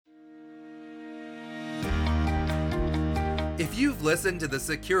If you've listened to the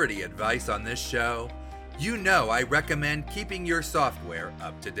security advice on this show, you know I recommend keeping your software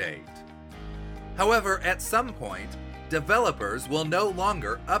up to date. However, at some point, developers will no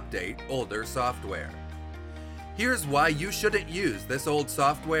longer update older software. Here's why you shouldn't use this old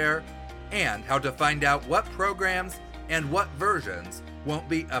software and how to find out what programs and what versions won't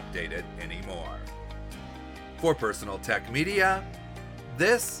be updated anymore. For Personal Tech Media,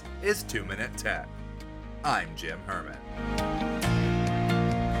 this is 2 Minute Tech. I'm Jim Herman.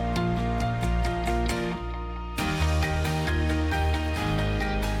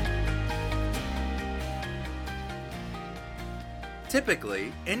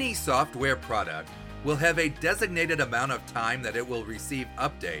 Typically, any software product will have a designated amount of time that it will receive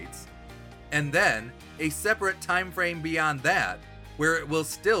updates, and then a separate time frame beyond that where it will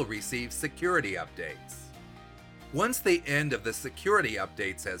still receive security updates. Once the end of the security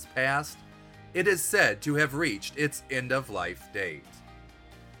updates has passed, it is said to have reached its end-of-life date.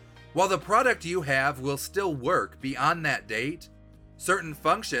 While the product you have will still work beyond that date, certain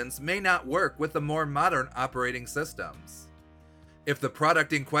functions may not work with the more modern operating systems. If the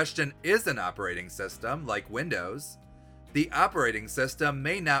product in question is an operating system like Windows, the operating system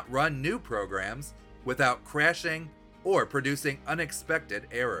may not run new programs without crashing or producing unexpected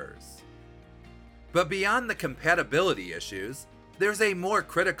errors. But beyond the compatibility issues, there's a more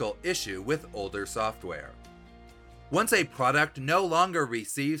critical issue with older software. Once a product no longer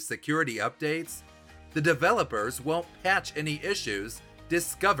receives security updates, the developers won't patch any issues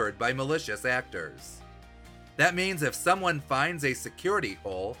discovered by malicious actors. That means if someone finds a security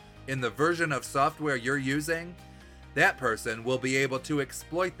hole in the version of software you're using, that person will be able to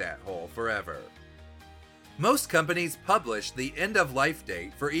exploit that hole forever. Most companies publish the end-of-life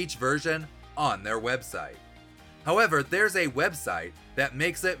date for each version on their website. However, there's a website that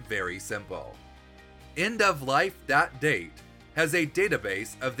makes it very simple. Endoflife.date has a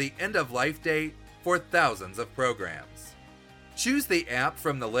database of the end-of-life date for thousands of programs. Choose the app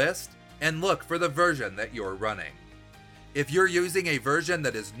from the list and look for the version that you're running. If you're using a version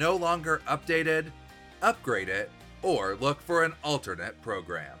that is no longer updated, upgrade it or look for an alternate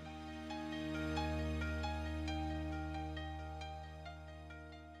program.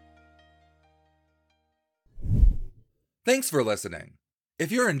 Thanks for listening.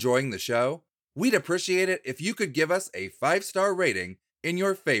 If you're enjoying the show, we'd appreciate it if you could give us a 5-star rating in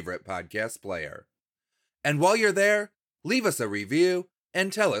your favorite podcast player. And while you're there, leave us a review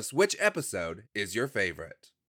and tell us which episode is your favorite.